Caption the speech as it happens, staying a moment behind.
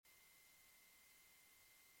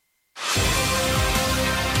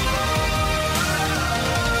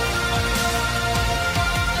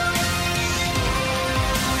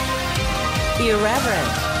Irreverent,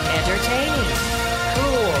 entertaining,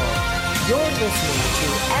 cool. You're listening to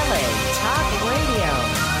LA Talk Radio.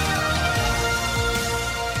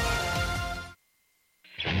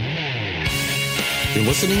 You're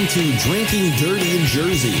listening to Drinking Dirty in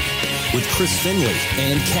Jersey with Chris Finley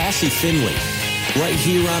and Cassie Finley, right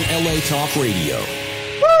here on LA Talk Radio.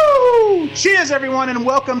 Woo! Cheers, everyone, and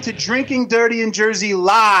welcome to Drinking Dirty in Jersey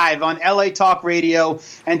live on LA Talk Radio.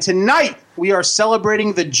 And tonight, we are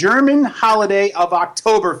celebrating the German holiday of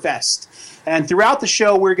Oktoberfest. And throughout the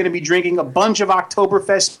show, we're going to be drinking a bunch of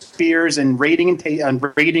Oktoberfest beers and rating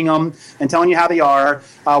them and telling you how they are.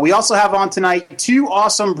 We also have on tonight two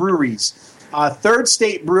awesome breweries. Third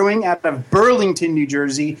State Brewing out of Burlington, New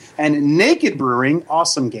Jersey, and Naked Brewing,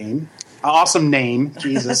 awesome name,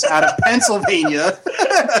 out of Pennsylvania.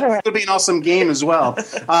 It would be an awesome game as well.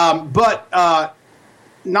 But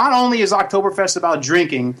not only is Oktoberfest about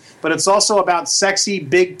drinking, but it's also about sexy,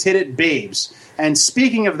 big-titted babes. And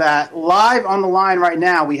speaking of that, live on the line right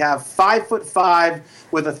now, we have 5'5"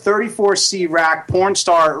 with a 34C rack porn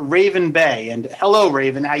star Raven Bay. And hello,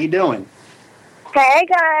 Raven. How you doing? Hey,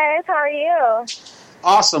 guys. How are you?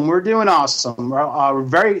 Awesome. We're doing awesome. We're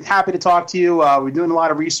very happy to talk to you. We're doing a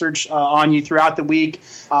lot of research on you throughout the week,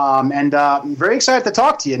 and I'm very excited to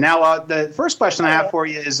talk to you. Now, the first question I have for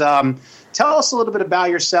you is tell us a little bit about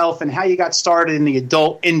yourself and how you got started in the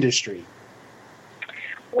adult industry.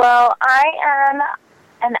 Well, I am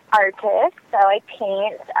an artist, so I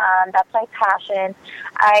paint. That's my passion.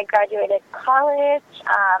 I graduated college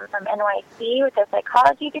from NYC with a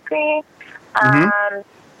psychology degree.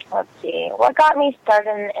 Let's see. What got me started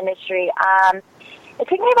in the industry? It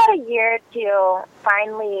took me about a year to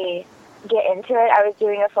finally get into it. I was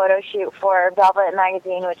doing a photo shoot for Velvet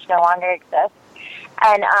Magazine, which no longer exists.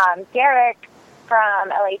 And Derek from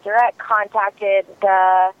LA Direct contacted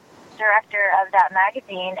the director of that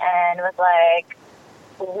magazine and was like,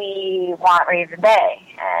 we want Raven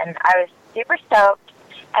Bay. And I was super stoked.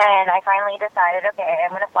 And I finally decided, okay, I'm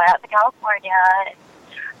going to fly out to California.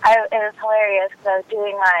 It was hilarious because I was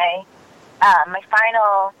doing my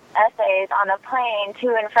final essays on a plane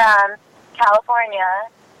to and from California,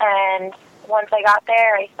 and once I got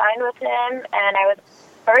there, I signed with him, and I was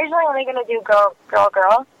originally only going to do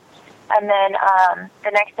girl, and then the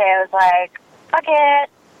next day I was like, fuck it,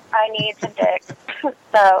 I need some dick. So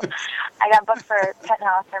I got booked for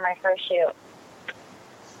Penthouse for my first shoot.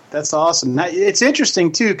 That's awesome. Now, it's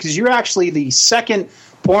interesting, too, because you're actually the second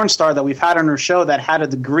porn star that we've had on our show that had a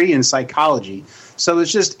degree in psychology. So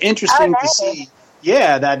it's just interesting to see,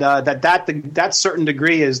 that certain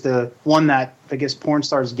degree is the one that I guess porn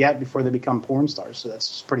stars get before they become porn stars. So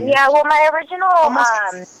that's pretty. Yeah, well, my original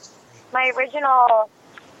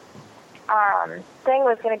thing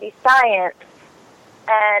was going to be science,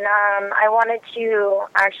 and I wanted to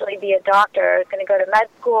actually be a doctor. I was going to go to med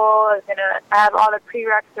school. I was going to have all the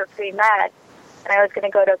prereqs for pre-med, and I was going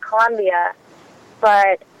to go to Columbia.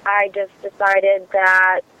 But I just decided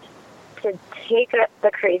that to take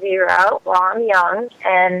the crazy route while I'm young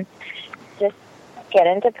and just get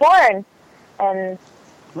into porn. And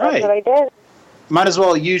that's what I did. Might as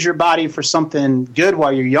well use your body for something good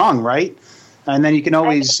while you're young, right? And then you can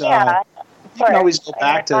always go back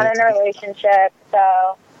to it. I'm not in a relationship,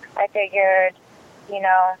 so I figured, do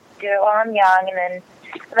it while I'm young and then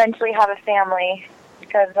eventually have a family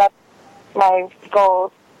because that's my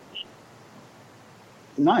goal.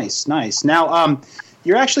 Nice. Now,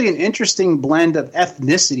 you're actually an interesting blend of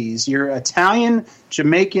ethnicities. You're Italian,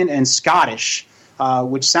 Jamaican, and Scottish,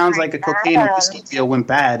 which sounds like a cocaine and whiskey deal went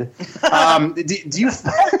bad. Do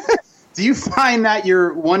you find that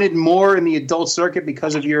you're wanted more in the adult circuit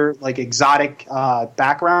because of your exotic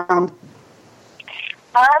background?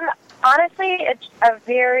 Honestly, it's a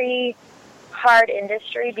very hard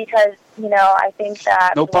industry because I think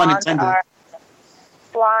that no pun intended.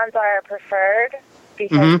 Blondes are preferred.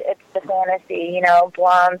 Because it's the fantasy,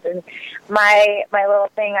 blondes. And my little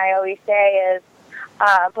thing I always say is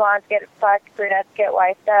blondes get fucked, brunettes get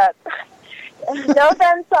wiped up. No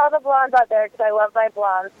offense to all the blondes out there because I love my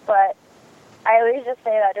blondes, but I always just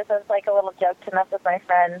say that just as a little joke to mess with my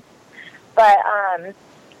friends. But, I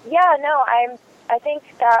think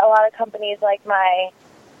that a lot of companies like my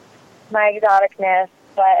exoticness,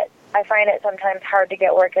 but I find it sometimes hard to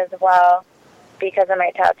get work as well because of my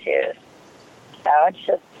tattoos. So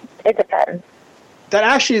it depends. That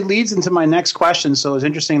actually leads into my next question. So it's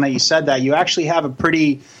interesting that you said that. You actually have a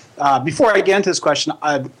pretty Before I get into this question,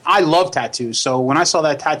 I love tattoos. So when I saw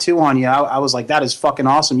that tattoo on you, I was like, that is fucking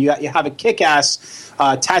awesome. You have a kick-ass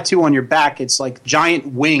tattoo on your back. It's like giant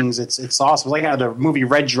wings. It's awesome. It's like out of the movie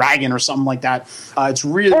Red Dragon or something like that. It's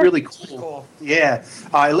really cool. Yeah.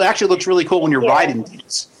 It actually looks really cool when you're riding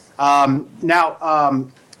these.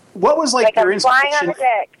 Now, what was like your inspiration? Flying on a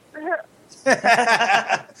dick.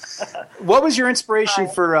 What was your inspiration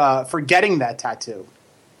for getting that tattoo?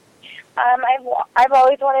 I've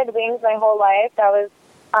always wanted wings my whole life. That was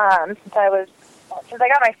since I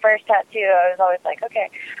got my first tattoo. I was always like, okay,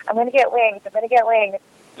 I'm gonna get wings.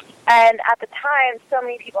 And at the time, so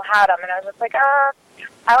many people had them, and I was just like, I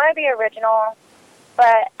want to be original.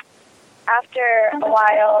 But after a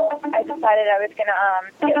while, I decided I was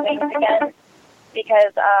gonna get wings again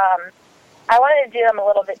because I wanted to do them a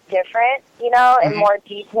little bit different, and more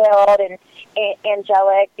detailed and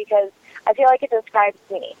angelic, because I feel like it describes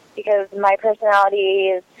me, because my personality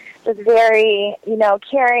is just very,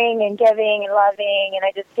 caring and giving and loving, and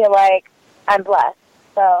I just feel like I'm blessed.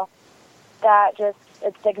 So that just,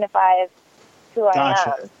 it signifies who I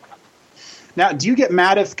am. Now, do you get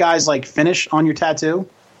mad if guys, finish on your tattoo?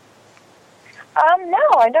 No,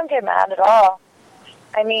 I don't get mad at all.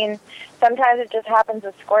 I mean, sometimes it just happens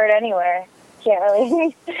to squirt anywhere. Can't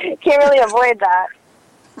really avoid that.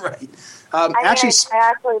 Right. I actually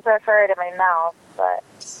prefer it in my mouth, but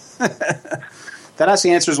that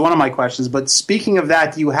actually answers one of my questions. But speaking of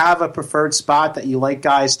that, do you have a preferred spot that you like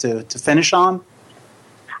guys to finish on?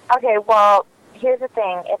 Okay, well, here's the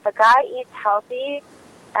thing. If a guy eats healthy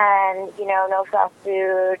and, no fast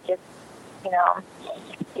food, just,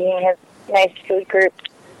 eating his nice food group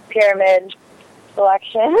pyramid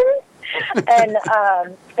selection, and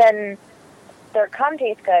then their cum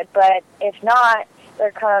tastes good. But if not,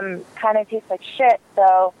 their cum kind of tastes like shit.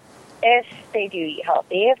 So if they do eat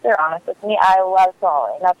healthy, if they're honest with me, I love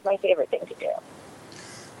swallowing. That's my favorite thing to do.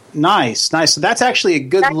 Nice. So that's actually a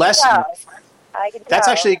good lesson. That's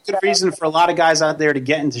actually a good reason for a lot of guys out there to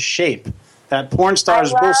get into shape. That porn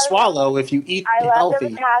stars will swallow if you eat healthy. I love the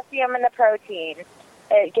potassium and the protein.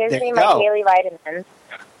 It gives me my daily vitamins.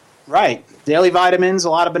 Right. Daily vitamins, a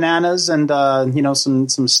lot of bananas, and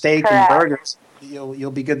some steak and burgers.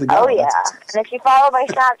 You'll be good to go. Oh, yeah. And if you follow my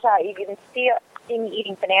Snapchat, you can see me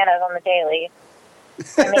eating bananas on the daily.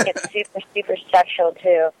 I make it super, super sexual,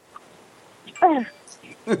 too.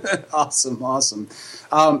 Awesome.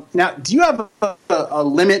 Now, do you have a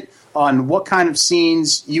limit on what kind of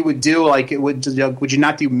scenes you would do? Would you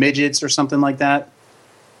not do midgets or something like that?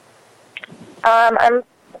 I'm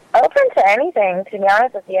open to anything, to be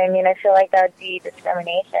honest with you. I mean, I feel like that would be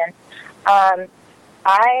discrimination.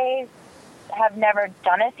 I have never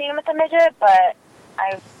done a scene with a midget, but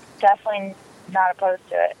I'm definitely not opposed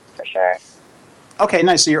to it, for sure. Okay,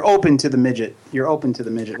 nice. So you're open to the midget.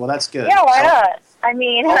 Well, that's good. Yeah, why not? I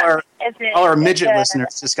mean, all our midget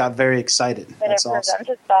listeners just got very excited. That's awesome.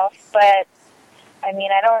 Itself, but I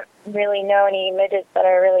mean, I don't really know any midgets that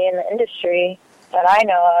are really in the industry that I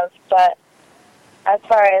know of. But as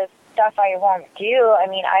far as stuff I won't do, I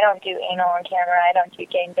mean, I don't do anal on camera. I don't do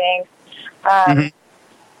gangbangs.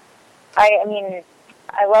 I mean,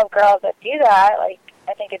 I love girls that do that.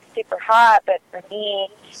 I think it's super hot, but for me,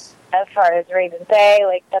 as far as Raven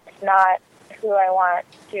Bay, that's not who I want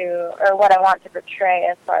to, or what I want to portray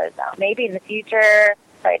as far as now. Maybe in the future,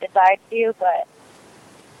 if I decide to, but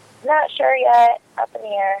not sure yet. Up in the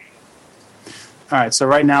air. All right, so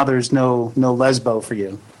right now there's no lesbo for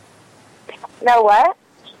you. No what?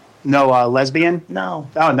 No lesbian? No.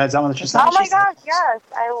 Oh, that's that one that she said. Oh my gosh, yes.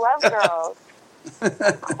 I love girls.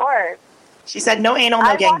 Of course. She said no anal,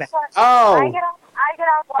 no gangbang. Oh. I get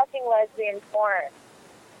off watching lesbian porn.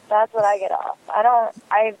 That's what I get off.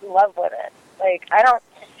 I love women.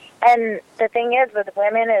 And the thing is with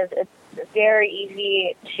women is it's very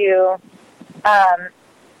easy to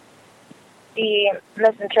be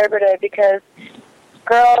misinterpreted, because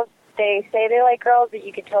girls, they say they like girls, but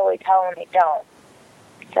you can totally tell when they don't.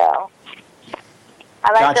 So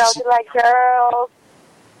I like girls who like girls.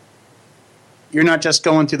 You're not just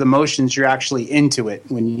going through the motions, you're actually into it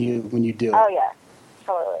when you do it. Oh yeah,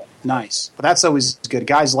 totally. Nice. But that's always good.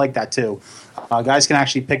 Guys like that too. Guys can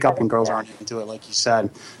actually pick up when girls aren't into it, like you said.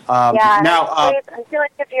 Now, I feel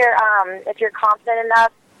like if you're confident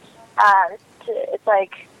enough, it's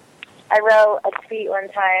like I wrote a tweet one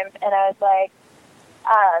time, and I was like,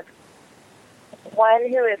 one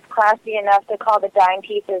who is classy enough to call the dime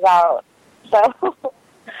pieces out. So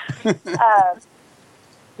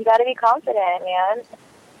you got to be confident, man.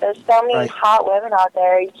 There's so many hot women out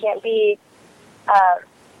there. You can't be,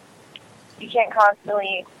 you can't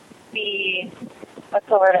constantly be, what's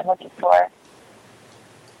the word I'm looking for?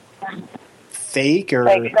 fake or?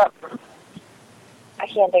 Like, I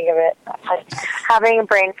can't think of it. I'm having a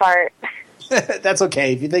brain fart. That's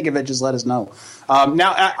okay. If you think of it, just let us know.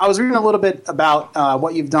 Now, I was reading a little bit about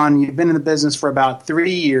what you've done. You've been in the business for about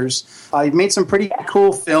 3 years. You've made some pretty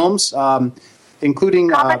cool films, including...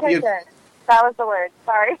 Competition. That was the word.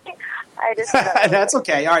 Sorry. I just. That's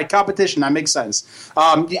okay. All right, competition. That makes sense.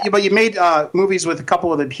 But you made movies with a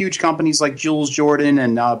couple of the huge companies like Jules Jordan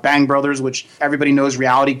and Bang Brothers, which everybody knows,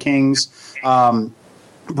 Reality Kings.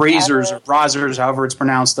 Brazzers or Brazzers, however it's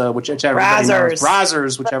pronounced, which everybody knows.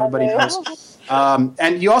 Brazzers, which everybody knows.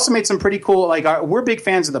 And you also made some pretty cool, like, we're big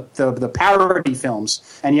fans of the parody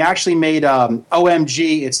films. And you actually made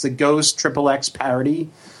OMG, it's the Ghost XXX parody,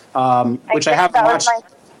 which I haven't watched. That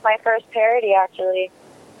was my first parody, actually.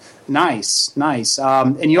 Nice.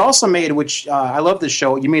 And you also made, which I love this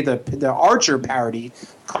show, you made the Archer parody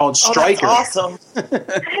called Striker. Oh, that's awesome.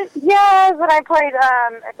 Yes, and I played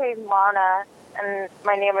Lana. And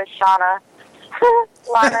my name is Shauna.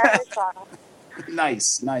 Lana and Shauna.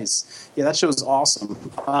 Nice. Yeah, that show is awesome.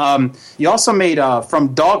 You also made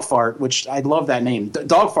from Dog Fart, which I love that name.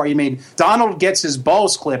 Dog Fart. You made Donald Gets His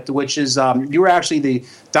Balls Clipped, which is you were actually the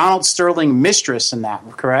Donald Sterling mistress in that,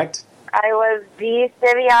 correct? I was the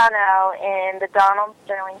Siviano in the Donald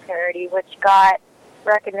Sterling parody, which got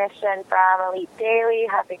recognition from Elite Daily,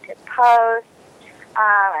 Huffington Post.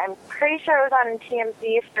 I'm pretty sure it was on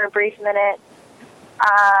TMZ for a brief minute.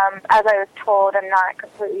 As I was told, I'm not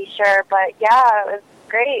completely sure, but yeah, it was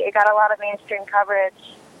great. It got a lot of mainstream coverage.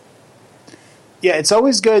 Yeah, it's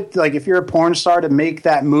always good, like, if you're a porn star, to make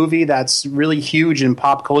that movie that's really huge in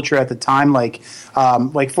pop culture at the time. Like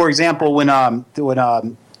for example, when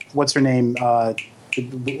what's her name,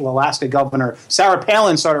 the Alaska governor, Sarah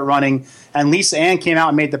Palin, started running, and Lisa Ann came out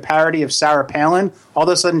and made the parody of Sarah Palin. All of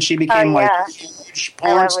a sudden, she became a huge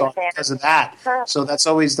porn star because of that. So that's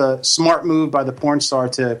always the smart move by the porn star,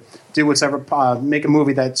 to do whatever, make a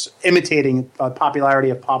movie that's imitating popularity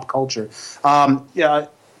of pop culture.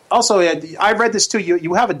 Also, I read this too.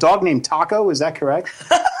 You have a dog named Taco. Is that correct?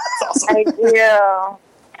 That's awesome. I do.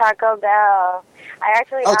 Taco Bell. I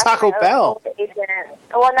actually asked Taco my Bell. old agent.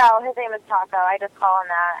 Well, no, his name is Taco. I just call him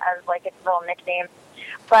that as like its little nickname.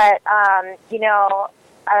 But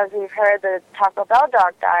as we've heard, the Taco Bell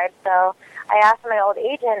dog died. So I asked my old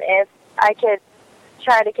agent if I could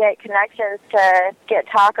try to get connections to get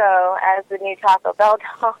Taco as the new Taco Bell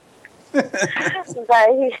dog. But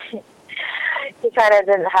he kind of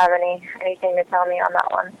didn't have anything to tell me on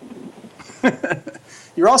that one.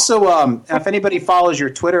 You're also, if anybody follows your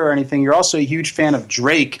Twitter or anything, you're also a huge fan of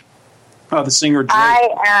Drake, the singer Drake. I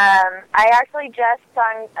am. I actually just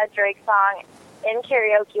sung a Drake song in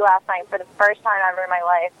karaoke last night for the first time ever in my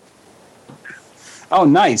life. Oh,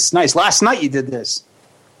 nice. Last night you did this.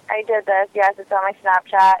 I did this, yes. It's on my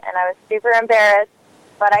Snapchat, and I was super embarrassed,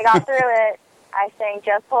 but I got through it. I sang,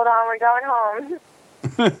 "Just hold on, we're going home."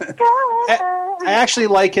 I actually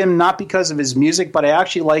like him not because of his music, but I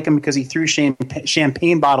actually like him because he threw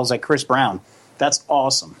champagne bottles at Chris Brown. That's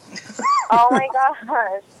awesome. Oh my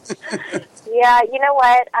gosh. Yeah, you know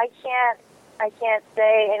what? I can't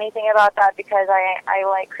say anything about that because I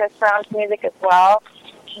like Chris Brown's music as well.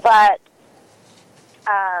 But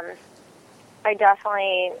I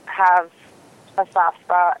definitely have a soft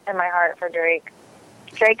spot in my heart for Drake.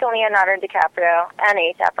 Drake and Leonardo DiCaprio and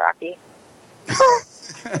A$AP Rocky.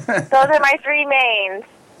 Those are my three mains.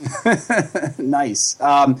 Nice.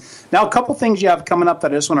 Now, a couple things you have coming up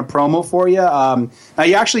that I just want to promo for you. Now,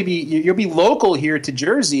 you'll be local here to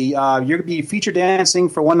Jersey. You're going to be feature dancing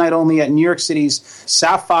for one night only at New York City's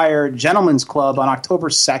Sapphire Gentlemen's Club on October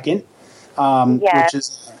 2nd,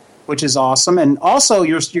 Yes. which is awesome. And also,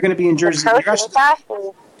 you're going to be in Jersey.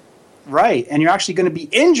 Right, and you're actually going to be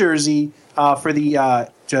in Jersey for the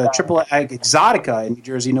Triple Exotica in New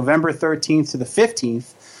Jersey, November 13th to the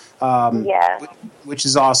 15th. Which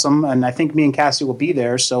is awesome, and I think me and Cassie will be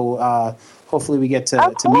there, so hopefully we get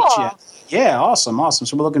to meet you. Yeah, awesome.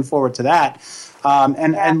 So we're looking forward to that.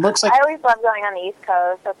 And looks like I always love going on the East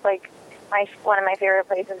Coast. That's like one of my favorite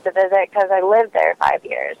places to visit because I lived there 5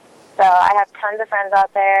 years. So I have tons of friends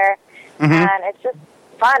out there, and it's just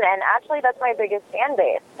fun. And actually, that's my biggest fan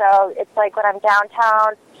base. So it's like when I'm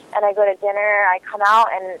downtown and I go to dinner, I come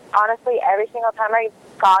out, and honestly, every single time I've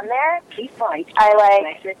gone there,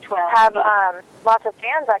 I have lots of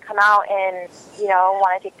fans that come out and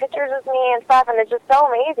want to take pictures with me and stuff, and it's just so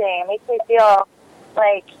amazing. It makes me feel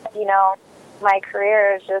like my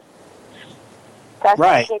career is just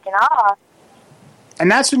taking off.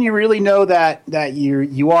 And that's when you really know that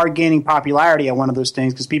you are gaining popularity at one of those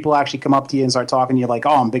things, because people actually come up to you and start talking to you like,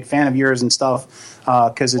 "Oh, I'm a big fan of yours" and stuff,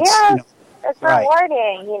 because it's It's Right.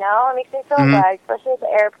 rewarding, you know? It makes me feel good, especially at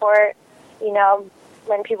the airport, you know,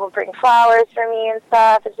 when people bring flowers for me and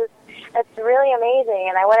stuff. It's really amazing,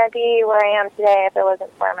 and I wouldn't be where I am today if it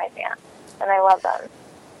wasn't for my fans, and I love them.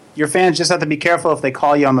 Your fans just have to be careful if they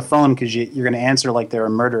call you on the phone because you're going to answer like they're a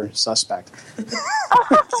murder suspect.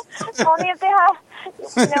 Only if they have,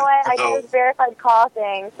 you know what, I do this verified call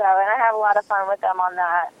thing, so, and I have a lot of fun with them on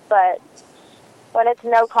that, but when it's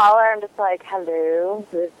no caller, I'm just like, hello,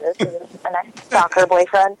 who is this? Is this my next stalker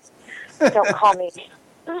boyfriend? Don't call me.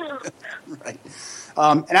 Right.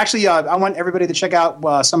 And actually, I want everybody to check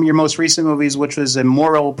out some of your most recent movies, which was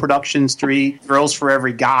Immoral Productions 3, Girls for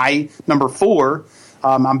Every Guy, number 4.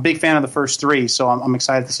 I'm a big fan of the first 3, so I'm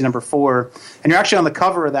excited to see number 4. And you're actually on the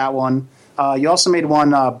cover of that one. You also made one,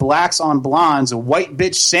 Blacks on Blondes, a white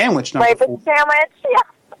bitch sandwich number 4. White bitch sandwich, yeah.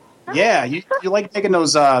 Yeah, you like making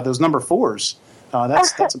those number 4s.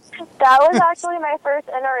 That's That was actually my first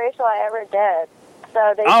interracial I ever did.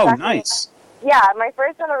 So they stuck me- nice. Yeah, my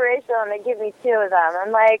first interracial, and they give me 2 of them.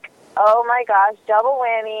 I'm like, oh my gosh, double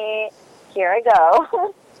whammy. Here I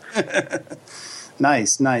go.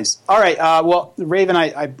 Nice. All right. Well, Raven,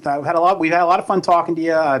 We've had a lot of fun talking to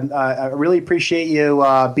you. I really appreciate you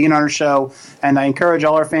being on our show, and I encourage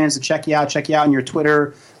all our fans to check you out on your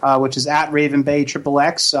Twitter, which is at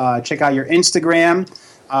RavenBayXXX. Check out your Instagram,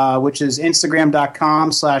 which is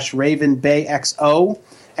Instagram.com/RavenBayXO,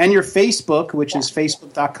 and your Facebook, which is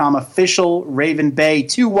Facebook.com official Raven Bay,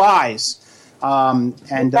 2 Y's.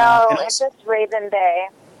 It's just Raven Bay.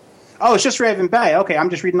 Oh, it's just Raven Bay. Okay, I'm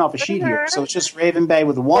just reading off a sheet here. So it's just Raven Bay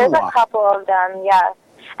with 1 There's Y. a couple of them, yes.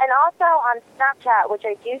 And also on Snapchat, which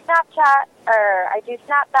I do snap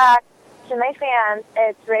back to my fans,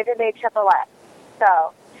 it's Raven Bay XXX.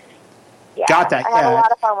 So, yeah. Got that, I have a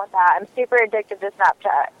lot of fun with that. I'm super addicted to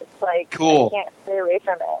Snapchat. It's like, cool. I can't stay away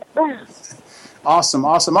from it. Awesome.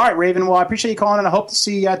 All right, Raven. Well, I appreciate you calling in. I hope to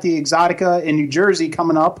see you at the Exotica in New Jersey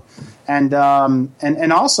coming up. And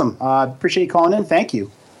awesome. Appreciate you calling in. Thank you.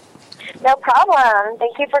 No problem.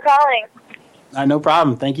 Thank you for calling. No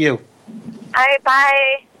problem. Thank you. All right,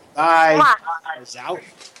 bye. Bye. Mwah. Out.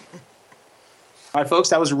 All right, folks.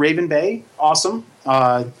 That was Raven Bay. Awesome.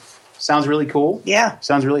 Sounds really cool. Yeah.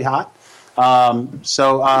 Sounds really hot.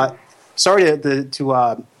 Sorry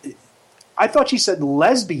to I thought she said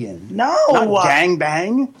lesbian. No. Not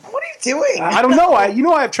gangbang. What are you doing? I don't know. I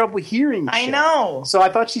have trouble hearing. I shit. know. So I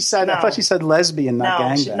thought she said. No. I thought she said lesbian, not No,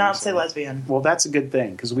 gangbang. she should not say lesbian. Well, that's a good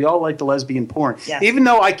thing because we all like the lesbian porn. Yes. Even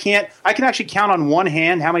though I can actually count on one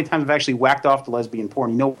hand how many times I've actually whacked off the lesbian porn.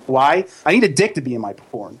 You know why? I need a dick to be in my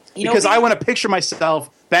porn because I want to picture myself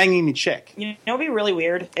banging the chick. You know, it'd be really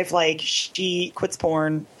weird if like she quits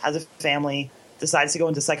porn, has a family, decides to go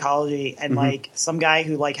into psychology, and like some guy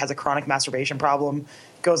who like has a chronic masturbation problem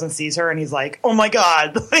goes and sees her, and he's like, "Oh my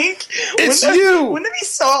god, like It's you!" Wouldn't it be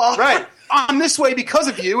so awesome? Right. I'm this way because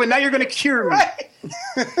of you, and now you're going to cure me. Right.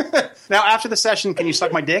 Now, after the session, can you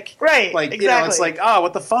suck my dick? Right, Like, exactly. it's like, oh,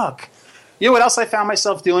 what the fuck? You know what else I found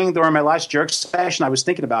myself doing during my last jerk session? I was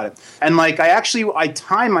thinking about it. And, like, I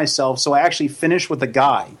time myself so I actually finish with a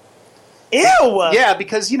guy. Ew. Yeah,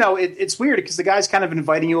 because, it's weird because the guy's kind of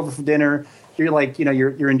inviting you over for dinner. You're like,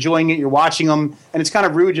 you're enjoying it. You're watching them. And it's kind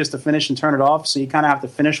of rude just to finish and turn it off. So you kind of have to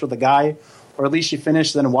finish with a guy. Or at least you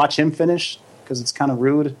finish, then watch him finish. Because it's kind of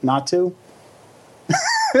rude not to.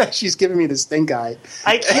 She's giving me the stink eye.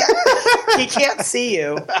 I can't. He can't see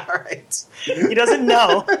you. All right. He doesn't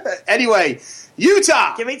know. Anyway,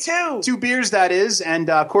 Utah. Give me 2. 2 beers, that is. And,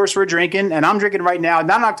 of course, we're drinking. And I'm drinking right now,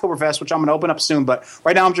 not an Oktoberfest, which I'm going to open up soon. But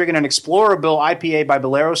right now I'm drinking an Explorer Bill IPA by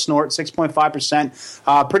Bolero Snort,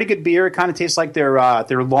 6.5%. Pretty good beer. It kind of tastes like their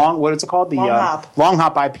long, what is it called? Long hop. Long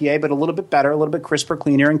hop IPA, but a little bit better, a little bit crisper,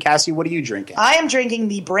 cleaner. And, Cassie, what are you drinking? I am drinking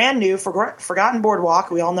the brand new Forgotten Boardwalk.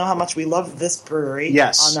 We all know how much we love this brewery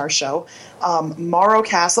on our show. Morrow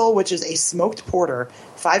Castle, which is a smoked porter,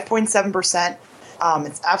 5.7%.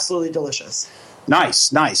 It's absolutely delicious.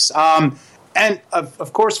 Nice. And,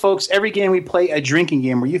 of course, folks, every game we play a drinking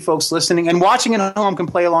game where you folks listening and watching at home can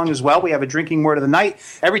play along as well. We have a drinking word of the night.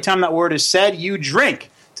 Every time that word is said, you drink.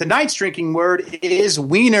 Tonight's drinking word is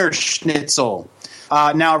Wiener Schnitzel.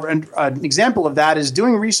 Now, an example of that is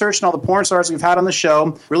doing research and all the porn stars we've had on the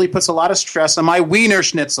show really puts a lot of stress on my Wiener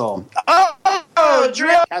Schnitzel. Oh,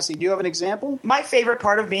 drink. Cassie, do you have an example? My favorite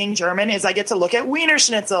part of being German is I get to look at Wiener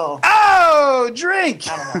Schnitzel. Oh, drink.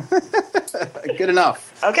 I don't know. Good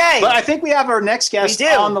enough. Okay. But I think we have our next guest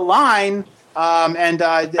on the line. We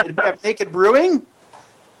have Naked Brewing.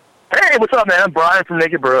 Hey, what's up, man? I'm Brian from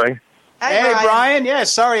Naked Brewing. Hey, Brian. Yeah,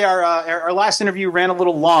 sorry, our last interview ran a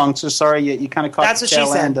little long, so sorry you kind of caught the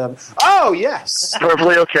tail end of. Oh, yes.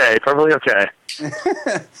 Perfectly okay.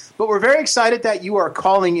 But we're very excited that you are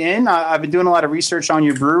calling in. I've been doing a lot of research on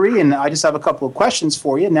your brewery, and I just have a couple of questions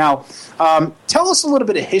for you. Now, tell us a little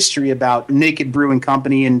bit of history about Naked Brewing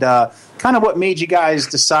Company and kind of what made you guys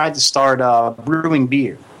decide to start brewing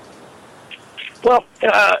beer. Well,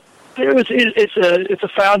 it's a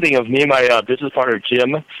founding of me and my business partner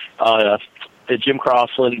Jim, Jim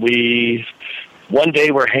Crossland. One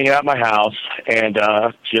day we're hanging out at my house, and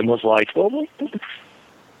Jim was like, "Well."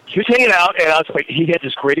 He was hanging out, and I was like, he had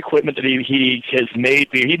this great equipment that he has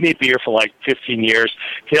made beer. He'd made beer for like 15 years.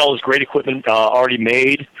 He had all this great equipment already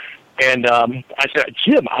made. And I said,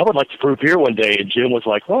 Jim, I would like to brew beer one day. And Jim was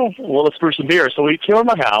like, well, let's brew some beer. So we came over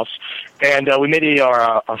to my house, and we made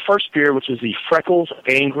our first beer, which is the Freckles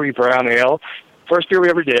Angry Brown Ale. First beer we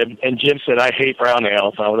ever did, and Jim said, I hate brown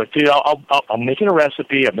ale. So I was like, dude, I'm making a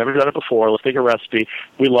recipe. I've never done it before. Let's make a recipe.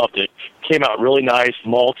 We loved it. Came out really nice,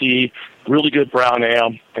 malty, really good brown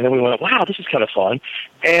ale. And then we went, wow, this is kind of fun.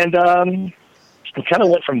 And we kind of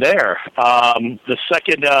went from there. The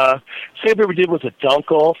second beer we did was a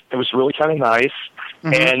Dunkel. It was really kind of nice.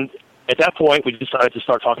 Mm-hmm. And at that point, we decided to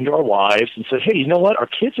start talking to our wives and said, hey, you know what? Our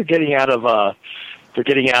kids are getting out of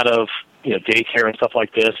daycare and stuff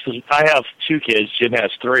like this. I have 2 kids. Jim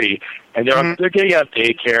has 3, and they're getting out of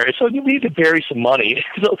daycare. So we need to bury some money.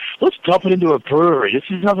 So let's dump it into a brewery. This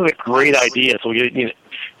is like a great idea. So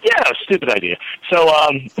stupid idea. So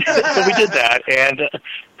so we did that, and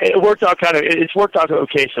it worked out it's worked out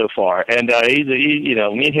okay so far. And me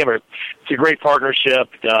and him it's a great partnership.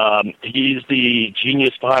 He's the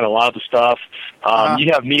genius behind a lot of the stuff.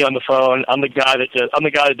 You have me on the phone. I'm the guy that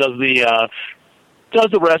does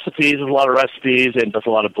the recipes, does a lot of recipes, and does a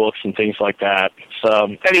lot of books and things like that.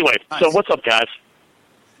 So anyway, nice. So what's up, guys?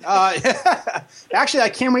 Actually, I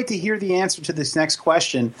can't wait to hear the answer to this next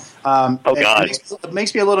question. God! It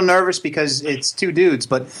makes me a little nervous because it's 2 dudes.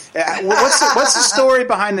 But what's the story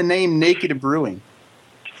behind the name Naked Brewing?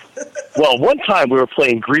 Well, one time we were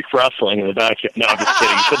playing Greek wrestling in the backyard. No, I'm just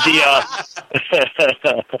kidding.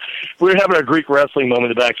 But we were having a Greek wrestling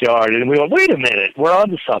moment in the backyard, and we went, "Wait a minute, we're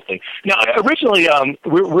onto something." Now, originally,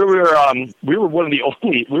 we were one of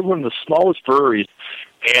the smallest breweries,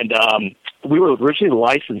 and we were originally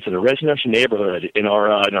licensed in a residential neighborhood in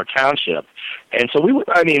our township. And so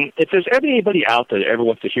if there's anybody out there that ever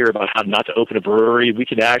wants to hear about how not to open a brewery, we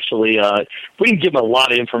can actually, we can give them a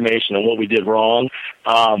lot of information on what we did wrong.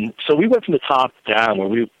 So we went from the top down where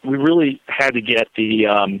we really had to get the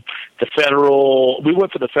federal, we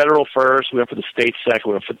went for the federal first, we went for the state second,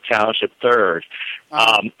 we went for the township third.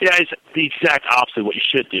 It's the exact opposite of what you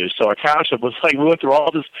should do. So our township was like, we went through all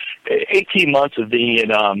this 18 months of being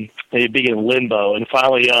in limbo, and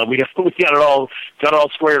finally we got it all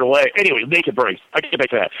squared away. Anyway, Naked Brewing. I get back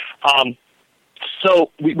to that.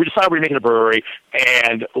 So we decided we were making a brewery,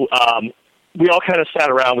 and we all kind of sat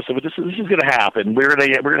around and said, well, this is going to happen. We're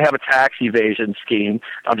going to have a tax evasion scheme.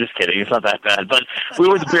 I'm just kidding. It's not that bad. But we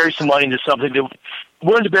wanted to bury some money into something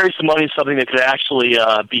that could actually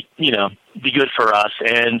be good for us.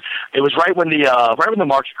 And it was right when the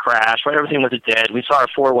market crashed, right, everything went to dead. We saw our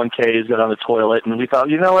 401ks go down the toilet, and we thought,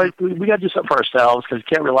 you know what, we got to do something for ourselves because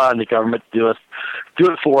we can't rely on the government to do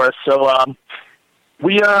it for us. So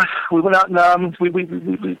we went out and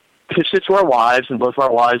we pitched it to our wives, and both of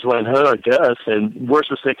our wives went, I guess, and worst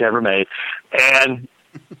mistake I ever made. And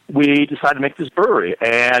we decided to make this brewery,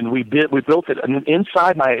 and we built it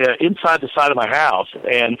inside the side of my house.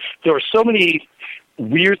 And there were so many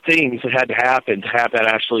weird things that had to happen to have that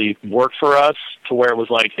actually work for us, to where it was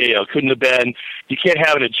like, hey, it couldn't have been, you can't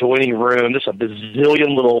have an adjoining room. There's a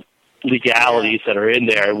bazillion little legalities that are in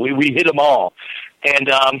there. We hit them all. And,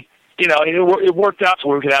 it worked out to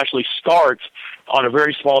where we could actually start on a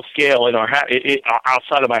very small scale in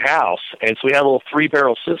outside of my house. And so we had a little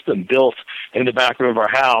 3-barrel system built in the back room of our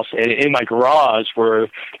house. And in my garage were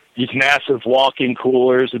these massive walk-in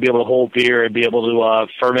coolers to be able to hold beer and be able to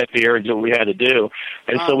ferment beer and do what we had to do.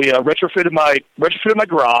 And so we retrofitted my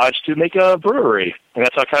garage to make a brewery. And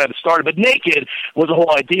that's how kind of it started. But Naked was the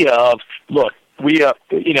whole idea of, look,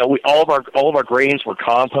 all of our grains were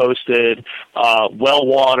composted, well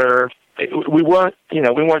water. We weren't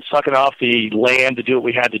sucking off the land to do what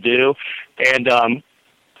we had to do, and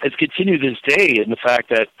it's continued to this day in the fact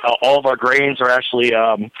that all of our grains are actually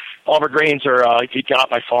got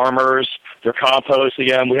by farmers. They're composted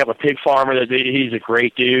again. We have a pig farmer he's a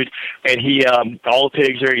great dude, and he all the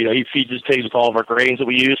pigs are he feeds his pigs with all of our grains that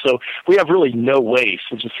we use. So we have really no waste,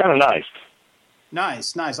 which is kind of nice.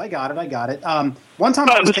 Nice. I got it. One time,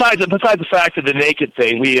 besides the fact of the naked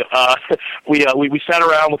thing, we sat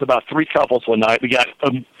around with about 3 couples one night. We got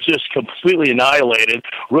just completely annihilated.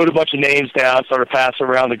 Wrote a bunch of names down, started passing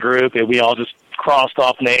around the group, and we all just crossed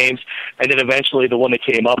off names. And then eventually, the one that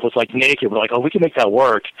came up was like naked. We're like, oh, we can make that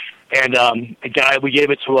work. And we gave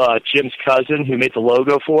it to Jim's cousin, who made the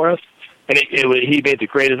logo for us, and he made the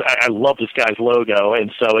greatest. I love this guy's logo,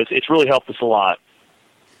 and so it's really helped us a lot.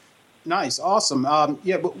 Nice, awesome.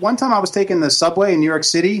 But one time I was taking the subway in New York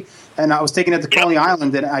City, and I was taking it to Coney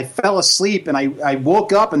Island, and I fell asleep, and I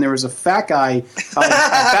woke up, and there was a fat guy, a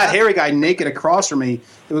fat hairy guy, naked across from me.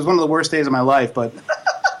 It was one of the worst days of my life. But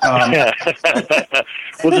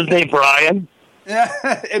was his name Brian? Yeah,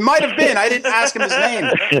 it might have been. I didn't ask him his name,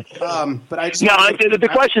 but I just. No, the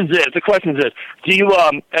question is this: do you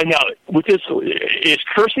now with this, is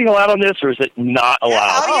cursing allowed on this, or is it not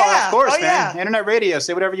allowed? Oh, of course, man. Internet radio.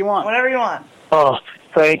 Say whatever you want. Whatever you want. Oh,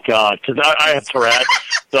 thank God, because I have Tourette's,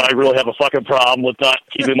 so I really have a fucking problem with not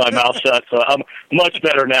keeping my mouth shut. So I'm much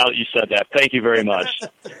better now that you said that. Thank you very much.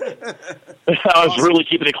 I was really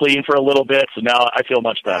keeping it clean for a little bit, so now I feel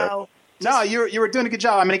much better. Wow. No, you were doing a good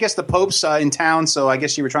job. I mean, I guess the Pope's in town, so I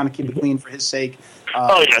guess you were trying to keep it clean for his sake.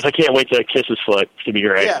 Yes, I can't wait to kiss his foot. It's going to be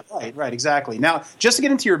great. Yeah, right, exactly. Now, just to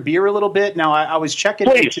get into your beer a little bit, now I was checking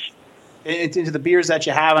into the beers that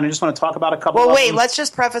you have, and I just want to talk about a couple of them. Well, wait, let's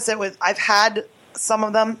just preface it with, I've had some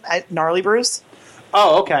of them at Gnarly Brews.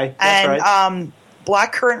 Oh, okay. That's right.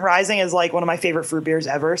 Black Currant Rising is like one of my favorite fruit beers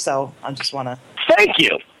ever, so I just want to... Thank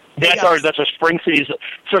you. That's our spring season.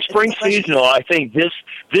 So spring seasonal. I think this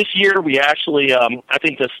year we actually I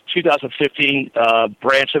think this 2015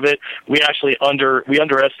 branch of it we actually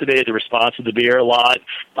underestimated the response of the beer a lot.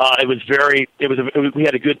 We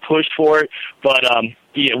had a good push for it, but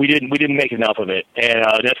we didn't make enough of it, and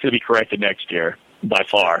that's going to be corrected next year by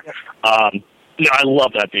far. No, I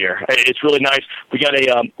love that beer. It's really nice. We got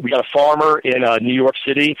a farmer in New York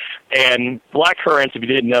City, and black currants, if you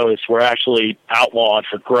didn't notice, were actually outlawed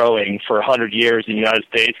for growing for 100 years in the United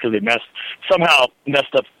States because they somehow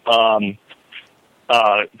messed up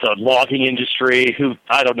the logging industry.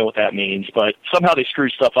 I don't know what that means, but somehow they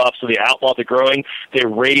screwed stuff up, so they outlawed the growing. They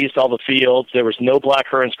raised all the fields. There was no black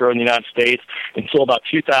currants grown in the United States until about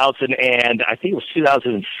 2000, and I think it was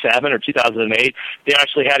 2007 or 2008. They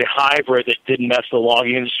actually had a hybrid that didn't mess the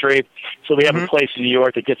logging industry. So we have a place in New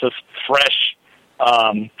York that gets us fresh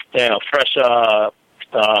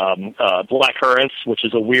black currants, which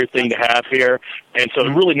is a weird thing to have here, and so it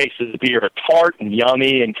really makes the beer tart and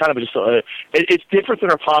yummy and kind of just it's different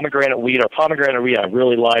than our pomegranate wheat. Our pomegranate wheat I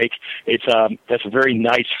really like. That's a very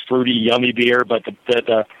nice fruity yummy beer, but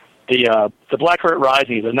the Black Currant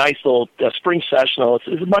Rising is a nice little spring sessional.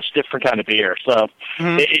 It's a much different kind of beer. So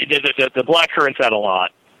the black currants add a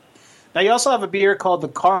lot. Now you also have a beer called the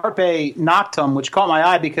Carpe Noctum, which caught my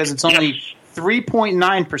eye because it's only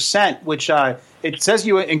 3.9%, which it says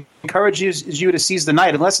encourages you to seize the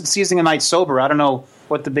night, unless it's seizing a night sober. I don't know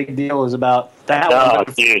what the big deal is about that.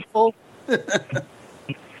 Dude.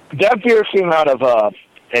 That beer came out of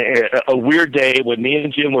a weird day when me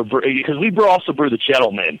and Jim were because we also brew the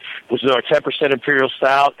Gentleman, which is our 10% Imperial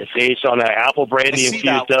Stout. It's aged on apple brandy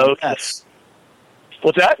infused oak. Yes.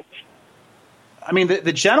 What's that? I mean,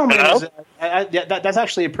 the Gentleman is that's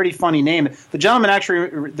actually a pretty funny name. The Gentleman,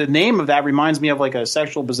 actually, the name of that reminds me of like a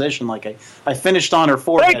sexual position. Like I finished on her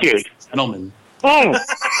forehead. Thank you, Gentleman. No,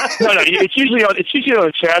 it's usually on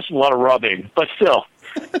the chest and a lot of rubbing, but still,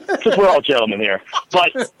 because we're all gentlemen here.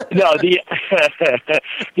 But no, the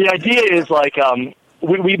idea is like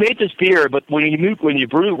we made this beer, but when you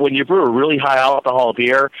brew a really high alcohol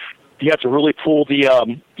beer, you have to really pull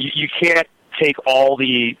the you can't take all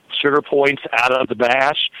the sugar points out of the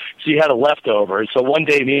mash, so you had a leftover. And so one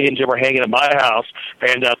day, me and Jim were hanging at my house,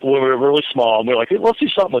 and we were really small, and we were like, hey, let's do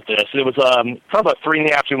something with this. And it was probably about 3 in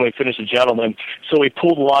the afternoon when we finished the Gentleman. So we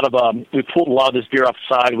pulled a lot of this beer off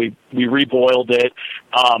the side. We reboiled it,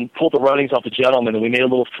 pulled the runnings off the Gentleman, and we made a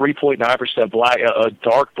little 3.9% black,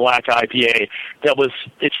 dark black IPA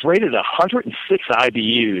it's rated 106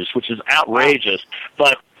 IBUs, which is outrageous,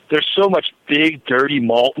 but there's so much big, dirty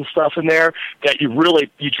malt and stuff in there that you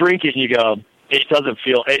drink it and you go, it doesn't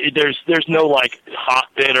feel, there's no like hot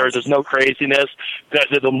bitter, there's no craziness.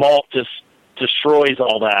 The malt just destroys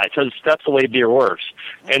all that because that's the way beer works.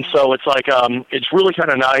 And so it's like, it's really kind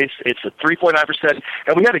of nice. It's a 3.9%.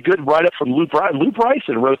 And we had a good write-up from Lou Bryson. Lou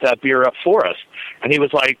Bryson wrote that beer up for us. And he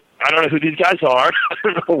was like, I don't know who these guys are. I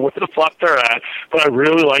don't know where the fuck they're at, but I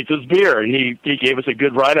really like this beer. And he gave us a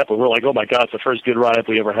good write-up, and we're like, oh, my God, it's the first good write-up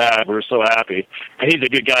we ever had. We were so happy. And he's a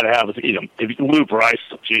good guy to have. Lou Bryce,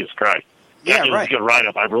 Jesus Christ. Yeah, right. It's a good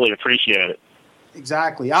write-up. I really appreciate it.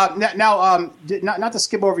 Exactly. Now, not to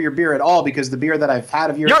skip over your beer at all, because the beer that I've had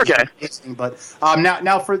of yours is amazing. But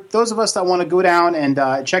now, for those of us that want to go down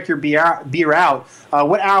and check your beer out,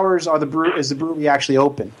 what hours is the brewery actually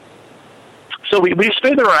open? So we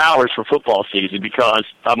spend our hours for football season because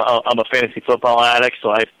I'm a fantasy football addict,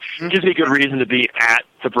 so it gives me a good reason to be at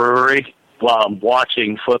the brewery while I'm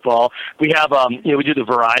watching football. We have, we do the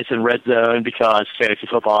Verizon Red Zone because fantasy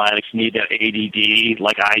football addicts need that ADD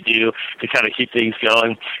like I do to kind of keep things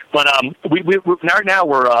going. But we right now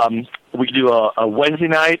we do a Wednesday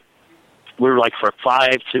night. We're like for 5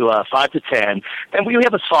 to 10, and we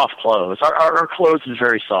have a soft close. Our close is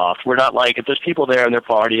very soft. We're not like, if there's people there and they're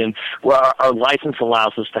partying, well, our license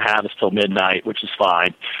allows us to have us till midnight, which is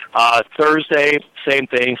fine. Thursday, same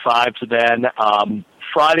thing, 5 to 10.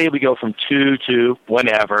 Friday, we go from 2 to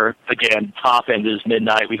whenever. Again, top end is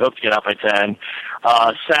midnight. We hope to get out by 10.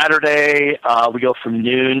 Saturday, we go from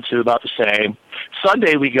noon to about the same.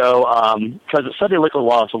 Sunday, we go, because Sunday liquor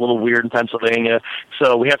law is a little weird in Pennsylvania,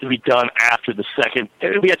 so we have to be done after the second.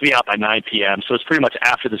 We have to be out by 9 p.m., so it's pretty much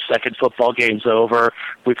after the second football game's over.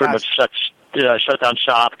 We pretty much shut down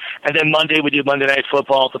shop. And then Monday, we do Monday Night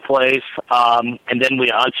Football at the place. And then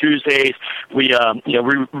on Tuesdays, we go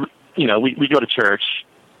to church.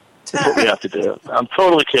 That's what we have to do. I'm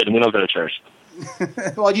totally kidding. We don't go to church.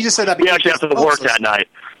 Well, you just said that. We actually have to work that night.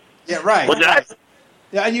 Yeah, right. What's that?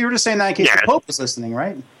 Yeah, you were just saying that in case the Pope was listening,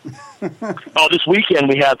 right? This weekend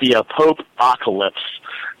we have the Pope Apocalypse.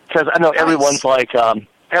 Because I know everyone's like,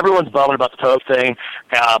 everyone's bumming about the Pope thing.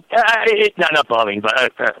 Not bumming,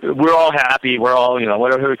 but we're all happy. We're all,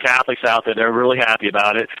 whatever Catholics out there, they're really happy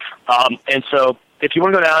about it. And so if you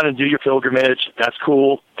want to go down and do your pilgrimage, that's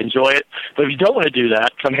cool. Enjoy it. But if you don't want to do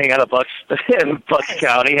that, come hang out at Bucks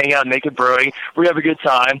County, hang out at Naked Brewing. We have a good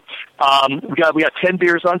time. We got 10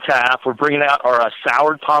 beers on tap. We're bringing out our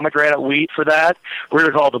soured pomegranate wheat for that. We're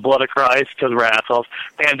going to call it the Blood of Christ because we're assholes.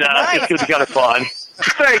 And it's going to be kind of fun.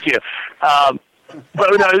 Thank you. But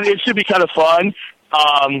it should be kind of fun.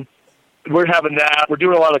 We're having that. We're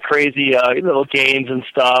doing a lot of crazy little games and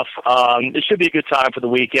stuff. It should be a good time for the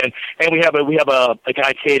weekend. And we have a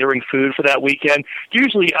guy catering food for that weekend.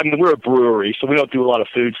 Usually, we're a brewery, so we don't do a lot of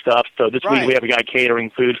food stuff. So this week we have a guy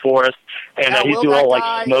catering food for us, and he's doing all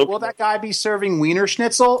like smoke. Will that guy be serving Wiener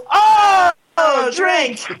Schnitzel? Oh,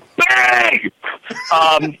 drink! Bang!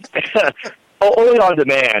 Only on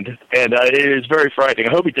demand, and it is very frightening.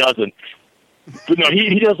 I hope he doesn't. But no,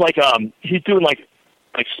 he does he's doing like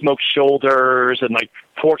smoked shoulders and like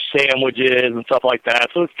pork sandwiches and stuff like that.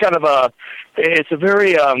 So it's kind of it's a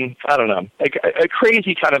very I don't know, a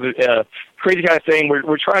crazy kind of thing.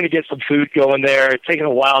 We're trying to get some food going there. It's taking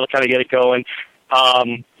a while to kind of get it going.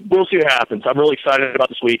 We'll see what happens. I'm really excited about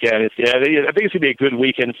this weekend. I think it's gonna be a good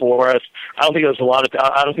weekend for us. I don't think there's a lot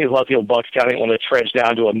of people in Bucks County that want to trudge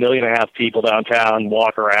down to 1.5 million people downtown and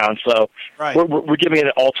walk around. So we're giving it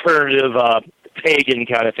an alternative pagan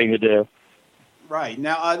kind of thing to do. Right.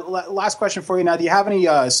 Now, last question for you. Now, do you have any,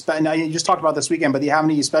 now you just talked about this weekend, but do you have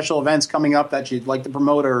any special events coming up that you'd like to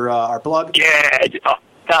promote or plug? Yeah.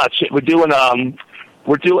 We're doing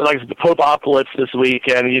like the Pope Apocalypse this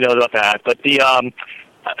weekend, you know about that. But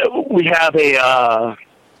we have a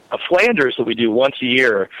Flanders that we do once a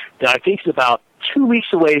year that I think is about 2 weeks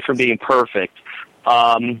away from being perfect.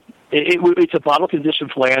 It's a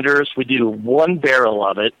bottle-conditioned Flanders. We do one barrel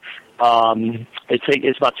of it.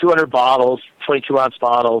 It's about 200 bottles, 22-ounce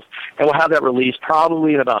bottles, and we'll have that released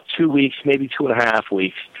probably in about 2 weeks, maybe 2.5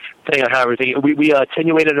 weeks, depending on how everything. We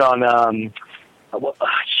attenuated on.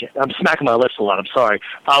 I'm smacking my lips a lot. I'm sorry.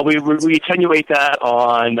 We attenuate that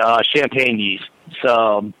on champagne yeast,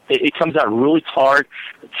 so it comes out really tart.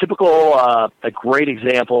 Typical, a great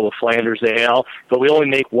example of a Flanders ale, but we only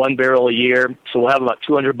make one barrel a year, so we'll have about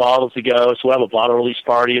 200 bottles to go. So we'll have a bottle release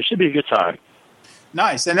party. It should be a good time.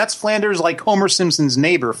 Nice, and that's Flanders like Homer Simpson's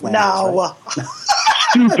neighbor Flanders. No. Right?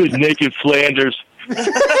 Stupid naked Flanders.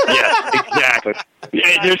 Yes, exactly.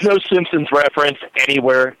 Yeah, there's no Simpsons reference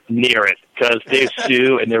anywhere near it because they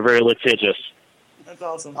sue and they're very litigious. That's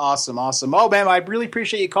awesome. Awesome. Oh, man, I really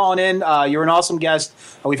appreciate you calling in. You're an awesome guest.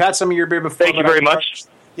 We've had some of your beer before. Thank you very much.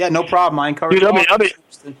 Yeah, no problem. I encourage you.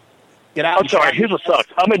 Get out. I'm sorry. Here's what sucks.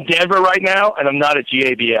 I'm in Denver right now, and I'm not at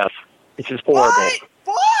GABF. It's just horrible. What?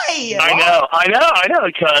 Why? I know,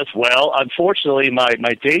 because, well, unfortunately, my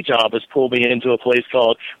day job has pulled me into a place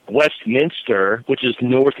called Westminster, which is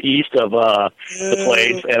northeast of the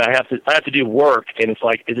place, and I have to do work, and it's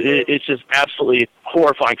like, it's just absolutely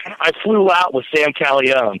horrifying. I flew out with Sam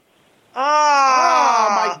Callione. Oh,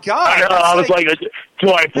 my God. I was like,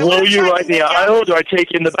 do I blow you right in the aisle, or do I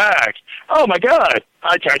take you in the back? Oh, my God.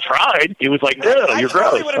 I tried. He was like, no, you're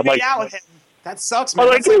gross. I'm like, out with him. That sucks, man.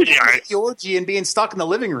 That's like the orgy and being stuck in the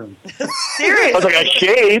living room. Seriously? I was like, I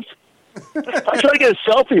shaved. I tried to get a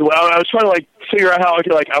selfie. Well, I was trying to figure out how I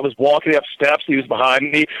could I was walking up steps. He was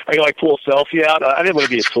behind me. I could pull a selfie out. I didn't want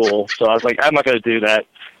to be a tool, so I was like, I'm not going to do that.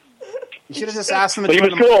 You should have just asked him. But he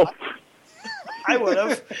was cool. I would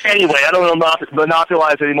have. Anyway, I don't want to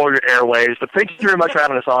monopolize any more of your airwaves, but thank you very much for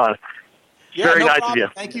having us on. Yeah, very nice problem. of you.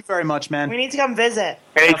 Thank you very much, man. We need to come visit.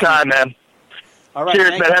 Anytime, man. All right.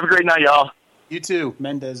 Cheers, man. Have a great night, y'all. You too,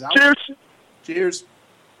 Mendez. Cheers. Cheers.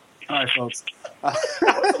 All right, folks. That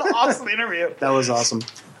was an awesome interview. That was awesome.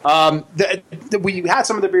 We had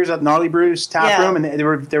some of the beers at Gnarly Brews tap room, and they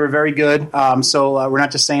were very good. So we're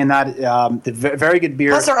not just saying that. Very good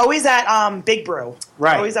beer. Plus, they're always at Big Brew.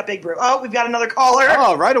 Right. Always at Big Brew. Oh, we've got another caller.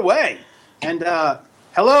 Oh, right away. And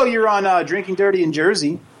hello, you're on Drinking Dirty in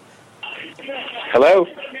Jersey. Hello.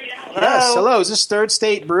 Yes, hello. Is this Third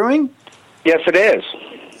State Brewing? Yes, it is.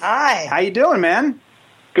 Hi. How you doing, man?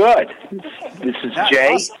 Good. This is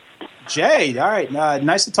Jay. Awesome. Jay, all right.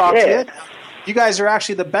 Nice to talk to you. You guys are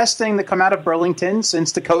actually the best thing to come out of Burlington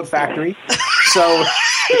since the Coat Factory. So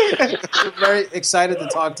we're very excited to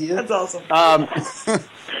talk to you. That's awesome.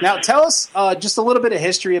 Now, tell us just a little bit of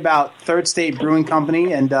history about Third State Brewing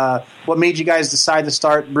Company and what made you guys decide to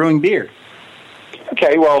start brewing beer.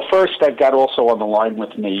 Okay, well, first I've got also on the line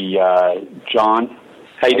with me John.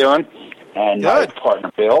 How you doing? And my partner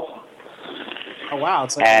Bill. Oh wow!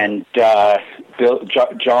 It's and Bill,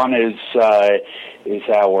 John is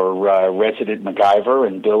our resident MacGyver,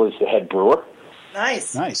 and Bill is the head brewer.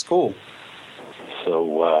 Nice, cool.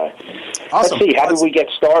 So awesome. Let's see, how did we get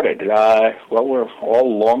started? Well, we're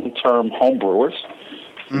all long-term home brewers.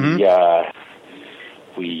 Mm-hmm.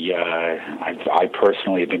 I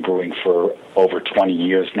personally have been brewing for over 20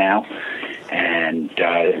 years now, and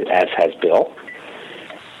as has Bill.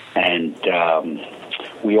 And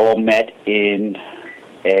we all met in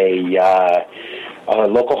a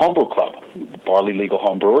local homebrew club, Barley Legal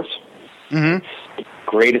Homebrewers. Mm-hmm. The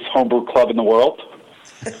greatest homebrew club in the world.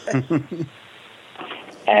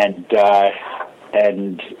 And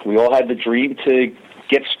we all had the dream to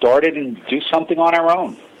get started and do something on our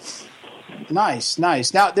own. Nice. Now,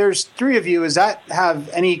 there's three of you. Does that have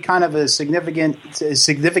any kind of a significance, to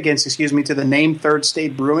the name Third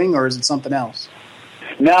State Brewing, or is it something else?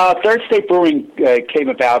 No, Third State Brewing came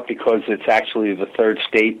about because it's actually the third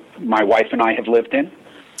state my wife and I have lived in.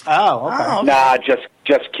 Oh, okay. Nah, just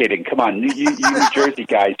kidding. Come on, you New Jersey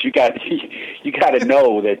guys, you got to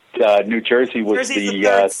know that New Jersey was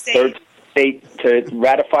the third state to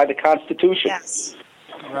ratify the Constitution. Yes.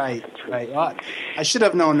 Right. Well, I should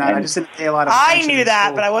have known that. I just didn't pay a lot of attention. I knew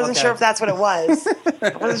that, but I wasn't sure if that's what it was.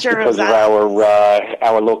 I wasn't sure if it was that. Because of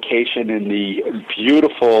our location in the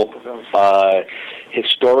beautiful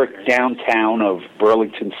historic downtown of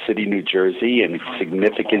Burlington City, New Jersey, and its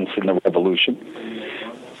significance in the Revolution,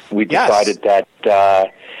 we decided that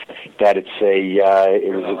it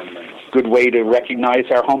was a good way to recognize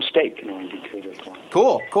our home state.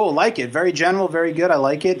 Cool. Like it. Very general, very good. I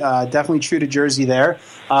like it. Definitely true to Jersey there.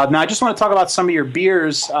 Now, I just want to talk about some of your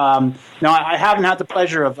beers. Now, I haven't had the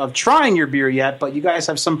pleasure of trying your beer yet, but you guys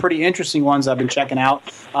have some pretty interesting ones I've been checking out.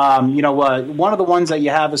 One of the ones that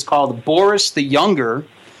you have is called Boris the Younger,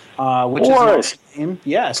 which Boris. is a name.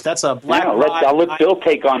 Yes, that's a black rye. I'll let Bill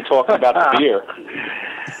take on talking about the beer.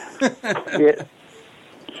 Yeah.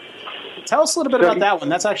 Tell us a little bit about that one.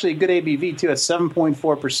 That's actually a good ABV, too. It's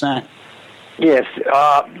 7.4%. Yes,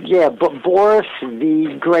 but Boris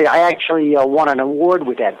the Great, I actually won an award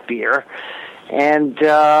with that beer, and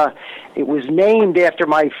it was named after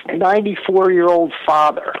my 94-year-old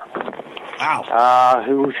father. Wow.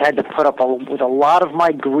 Who's had to put up with a lot of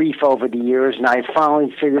my grief over the years, and I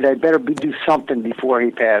finally figured I'd better do something before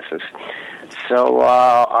he passes. So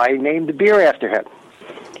I named the beer after him.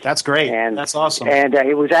 That's great. That's awesome. And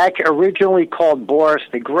it was originally called Boris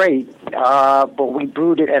the Great, but we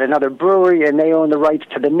brewed it at another brewery, and they own the rights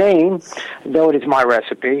to the name, though it is my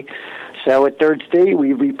recipe. So at Third State,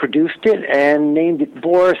 we reproduced it and named it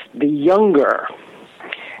Boris the Younger.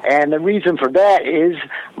 And the reason for that is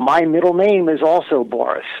my middle name is also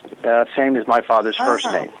Boris, same as my father's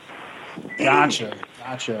first name. Gotcha.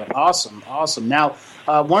 Awesome. Now,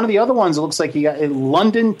 one of the other ones, it looks like you got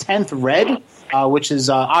London 10th Red, which is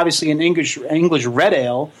obviously an English red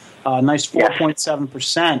ale, nice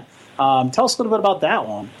 4.7%. Tell us a little bit about that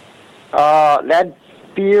one. That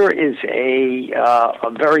beer is a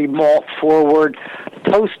very malt-forward,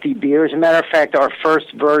 toasty beer. As a matter of fact, our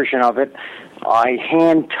first version of it, I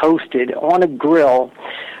hand-toasted on a grill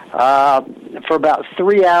for about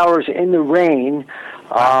 3 hours in the rain,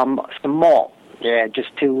 some malt. Yeah,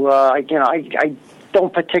 just to, I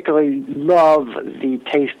don't particularly love the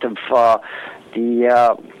taste of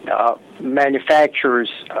the manufacturer's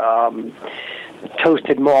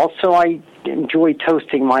toasted malt, so I enjoy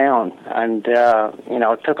toasting my own. And,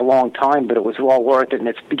 it took a long time, but it was well worth it, and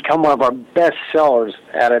it's become one of our best sellers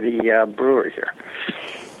out of the brewery here.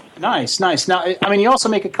 Nice. Now, I mean, you also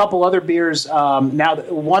make a couple other beers. Now,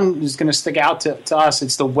 one is going to stick out to us.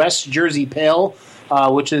 It's the West Jersey Pale,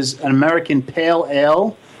 which is an American Pale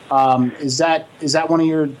Ale. Is that one of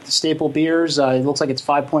your staple beers? It looks like it's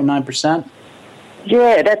 5.9%.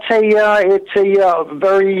 Yeah, it's a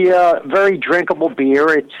very drinkable beer.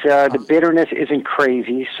 It's the bitterness isn't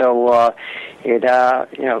crazy, so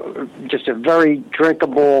just a very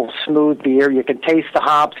drinkable, smooth beer. You can taste the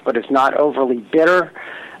hops, but it's not overly bitter.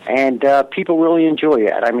 And people really enjoy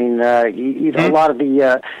it. I mean, a lot of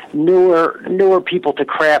the newer people to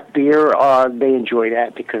craft beer, they enjoy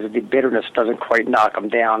that because the bitterness doesn't quite knock them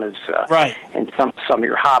down as in some of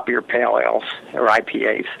your hoppier pale ales or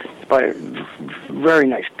IPAs. But very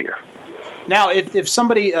nice beer. Now, if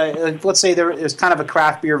somebody, let's say there is kind of a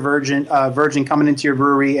craft beer virgin coming into your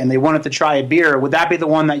brewery and they wanted to try a beer, would that be the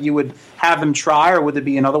one that you would have them try, or would there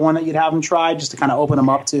be another one that you'd have them try just to kind of open them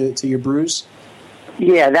up to your brews?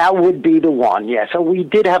 Yeah, that would be the one. Yeah, so we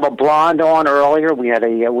did have a blonde on earlier. We had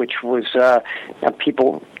which was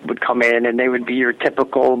people would come in and they would be your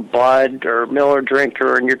typical Bud or Miller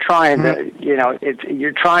drinker, and you're trying to,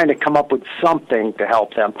 you're trying to come up with something to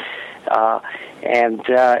help them, and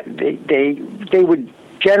they would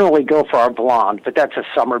generally go for our blonde, but that's a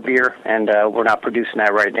summer beer, and we're not producing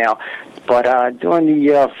that right now. But during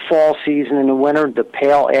the fall season and the winter, the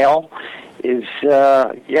pale ale is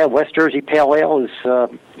West Jersey Pale Ale is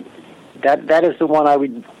that is the one I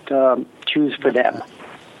would choose for them.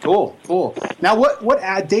 Cool. Now,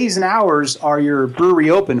 what days and hours are your brewery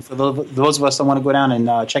open for those of us that want to go down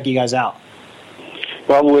and check you guys out?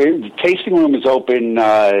 Well, the tasting room is open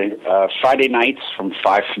Friday nights from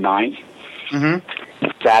 5 to 9. Mm-hmm.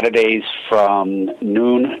 Saturdays from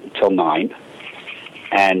noon till 9.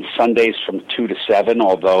 And Sundays from 2 to 7,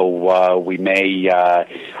 although we may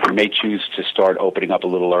choose to start opening up a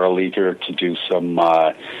little earlier to do some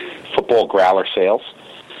football growler sales.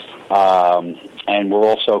 And we're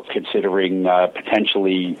also considering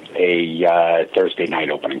potentially a Thursday night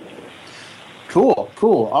opening. Cool.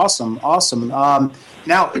 Awesome.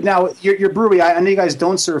 Now, your brewery, I know you guys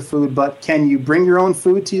don't serve food, but can you bring your own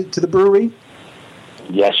food to the brewery?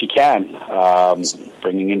 Yes, you can.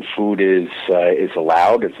 Bringing in food is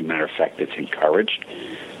allowed. As a matter of fact, it's encouraged.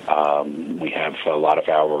 We have a lot of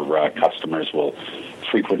our customers will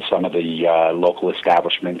frequent some of the local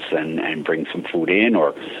establishments and bring some food in,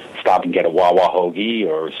 or stop and get a Wawa hoagie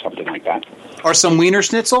or something like that. Or some Wiener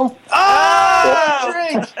Schnitzel.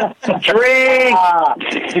 Oh, drink!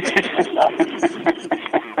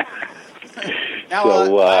 Now,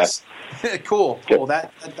 cool.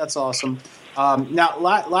 That's awesome. Now,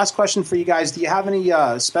 last question for you guys. Do you have any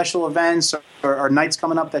special events or nights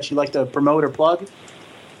coming up that you'd like to promote or plug?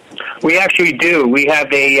 We actually do. We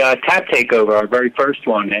have a tap takeover, our very first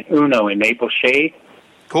one at Uno in Maple Shade.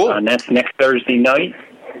 Cool. And that's next Thursday night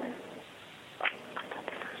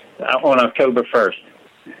on October 1st.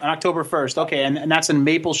 On October 1st, okay. And that's in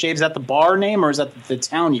Maple Shade. Is that the bar name, or is that the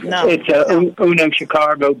town you go to? It's Uno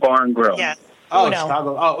Chicago Bar and Grill. Yeah. Oh, Uno.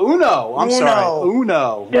 Chicago. Oh, Uno. I'm sorry.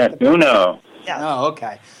 Uno. Yeah, Uno. Yeah. Oh,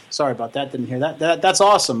 okay. Sorry about that. Didn't hear that. That's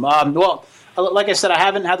awesome. Well, like I said, I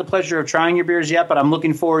haven't had the pleasure of trying your beers yet, but I'm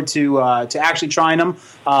looking forward to actually trying them.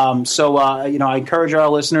 So I encourage our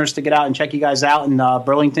listeners to get out and check you guys out in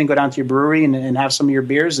Burlington. Go down to your brewery and have some of your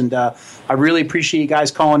beers. And I really appreciate you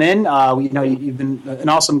guys calling in. You've been an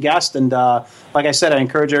awesome guest, and like I said, I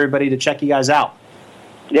encourage everybody to check you guys out.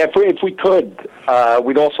 Yeah, if we could,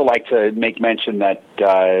 we'd also like to make mention that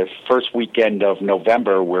first weekend of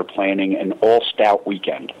November, we're planning an all-stout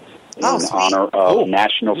weekend in honor of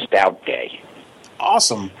National Stout Day.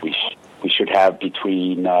 Awesome. We should have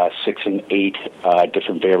between 6 and 8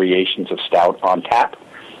 different variations of stout on tap.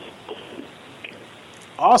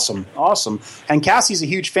 Awesome. And Cassie's a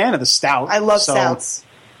huge fan of the stout. I love stouts.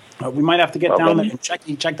 We might have to get down there and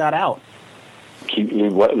check that out.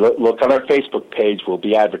 Look on our Facebook page. We'll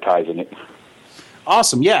be advertising it.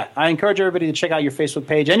 Awesome. Yeah, I encourage everybody to check out your Facebook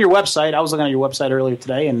page and your website. I was looking at your website earlier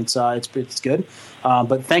today, and it's good.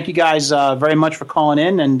 But thank you guys very much for calling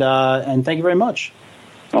in, and thank you very much.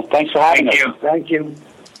 Well, thanks for having us. Thank you.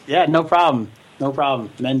 Yeah, no problem.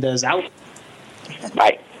 Mendez out.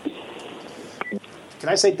 Bye. Can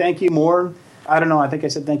I say thank you more? I don't know. I think I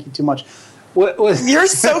said thank you too much. What was? You're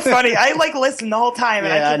so funny. I listen the whole time.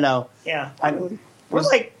 Yeah, I know. Yeah. We're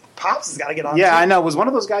like Pops has got to get on. Yeah, I know. Was one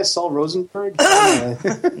of those guys Saul Rosenberg?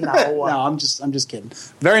 No, I'm just kidding.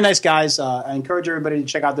 Very nice guys. I encourage everybody to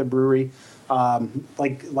check out their brewery.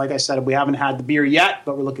 Like I said, we haven't had the beer yet,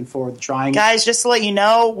 but we're looking forward to trying it. Guys, just to let you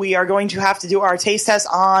know, we are going to have to do our taste test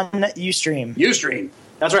on Ustream. Ustream.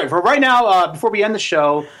 That's right. For right now, before we end the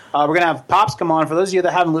show, we're going to have Pops come on. For those of you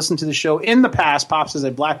that haven't listened to the show in the past, Pops is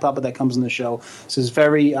a black puppet that comes in the show. This is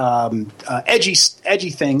very edgy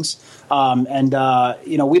things. We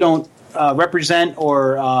don't represent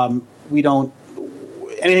or we don't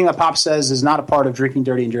anything that Pops says is not a part of Drinking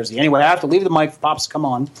Dirty in Jersey. Anyway, I have to leave the mic for Pops to come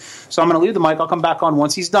on. So I'm going to leave the mic. I'll come back on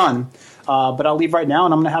once he's done. But I'll leave right now,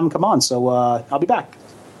 and I'm going to have him come on. So I'll be back.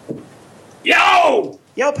 Yo!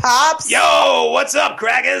 Yo, Pops! Yo! What's up,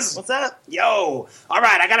 crackers? What's up? Yo! All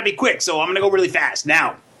right, I got to be quick, so I'm going to go really fast.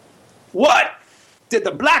 Now, what did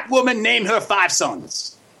the black woman name her 5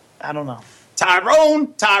 sons? I don't know.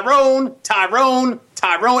 Tyrone, Tyrone, Tyrone,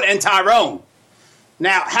 Tyrone, and Tyrone.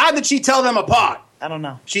 Now, how did she tell them apart? I don't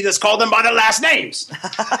know. She just called them by their last names.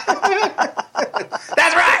 That's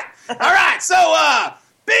right. All right. So,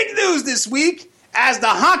 big news this week as the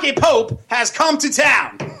honky pope has come to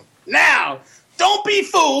town. Now, don't be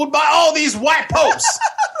fooled by all these white popes.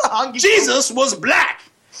 Jesus was black.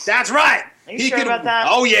 That's right. Are you sure about that?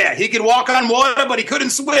 Oh, yeah. He could walk on water, but he couldn't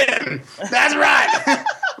swim. That's right.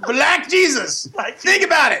 Black Jesus. Think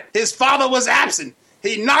about it. His father was absent.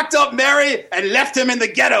 He knocked up Mary and left him in the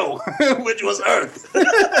ghetto, which was Earth.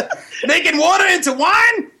 Making water into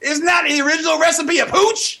wine? Isn't that the original recipe of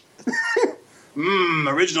hooch?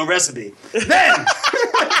 Original recipe. Then,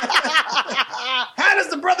 how does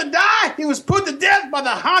the brother die? He was put to death by the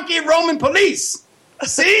honky Roman police.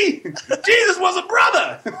 See? Jesus was a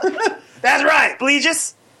brother. That's right.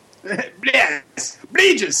 Bleegis? Yes.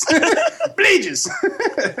 Bleegis. Bleegis.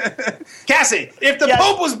 Cassie, if the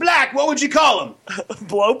Pope was black, what would you call him?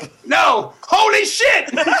 Blope? No. Holy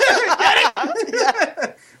shit. Get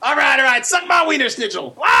it? All right. Suck my wiener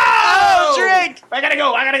schnitzel. Wow. Oh, drink. I gotta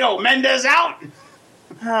go. Mendez out.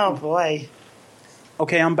 Oh, boy.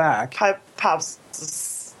 Okay, I'm back. Pops.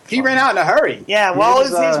 He ran out in a hurry. Yeah, well,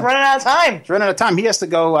 he's running out of time. He's running out of time. He has to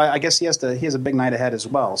go. I guess he has a big night ahead as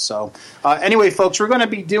well. So, anyway, folks, we're going to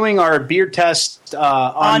be doing our beer test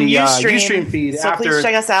on the Ustream feed so after please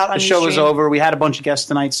check us out on the show Ustream. is over. We had a bunch of guests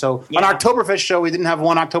tonight. So, on Oktoberfest show, we didn't have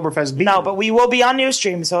one Oktoberfest beer. No, but we will be on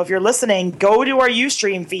Ustream. So, if you're listening, go to our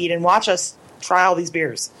Ustream feed and watch us try all these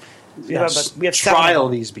beers. We have trial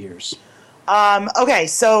these beers. Okay,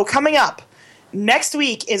 so coming up. Next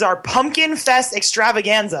week is our Pumpkin Fest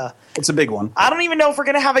extravaganza. It's a big one. I don't even know if we're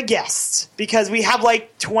going to have a guest because we have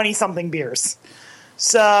like 20-something beers.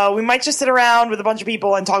 So we might just sit around with a bunch of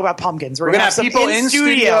people and talk about pumpkins. We're going to have people in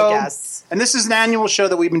studio guests. And this is an annual show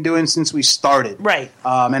that we've been doing since we started. Right.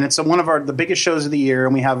 And it's one of the biggest shows of the year.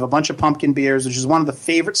 And we have a bunch of pumpkin beers, which is one of the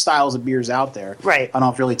favorite styles of beers out there. Right. I don't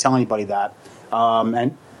have to really tell anybody that.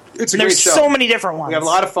 And it's a great There's show. So many different ones. We have a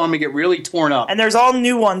lot of fun. We get really torn up. And there's all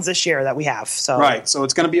new ones this year that we have. So right. So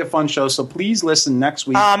it's going to be a fun show. So please listen next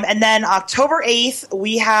week. And then October 8th,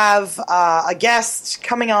 we have a guest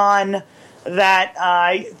coming on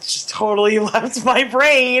that just totally left my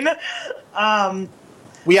brain.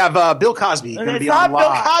 We have Bill Cosby. It's not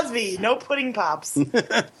Bill Cosby. No pudding pops.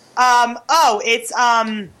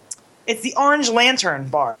 It's the Orange Lantern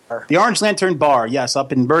Bar. The Orange Lantern Bar, yes,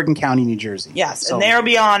 up in Bergen County, New Jersey. Yes, so, and they'll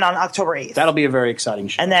be on October 8th. That'll be a very exciting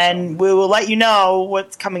show. And then we will let you know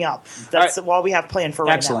what's coming up. That's all we have planned for right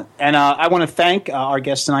now. Excellent. And I want to thank our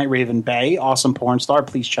guest tonight, Raven Bay, awesome porn star.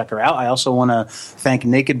 Please check her out. I also want to thank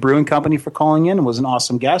Naked Brewing Company for calling in. It was an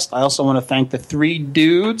awesome guest. I also want to thank the 3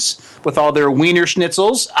 dudes with all their wiener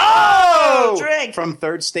schnitzels. Oh! Drink! From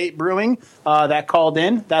Third State Brewing that called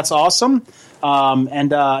in. That's awesome.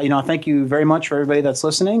 Thank you very much for everybody that's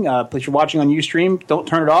listening. If you're watching on Ustream, don't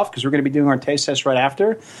turn it off because we're going to be doing our taste test right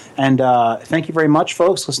after. And thank you very much,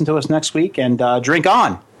 folks. Listen to us next week and drink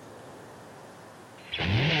on.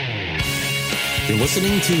 You're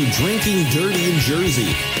listening to Drinking Dirty in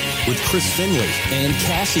Jersey with Chris Finley and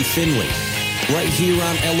Cassie Finley right here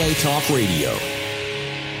on LA Talk Radio.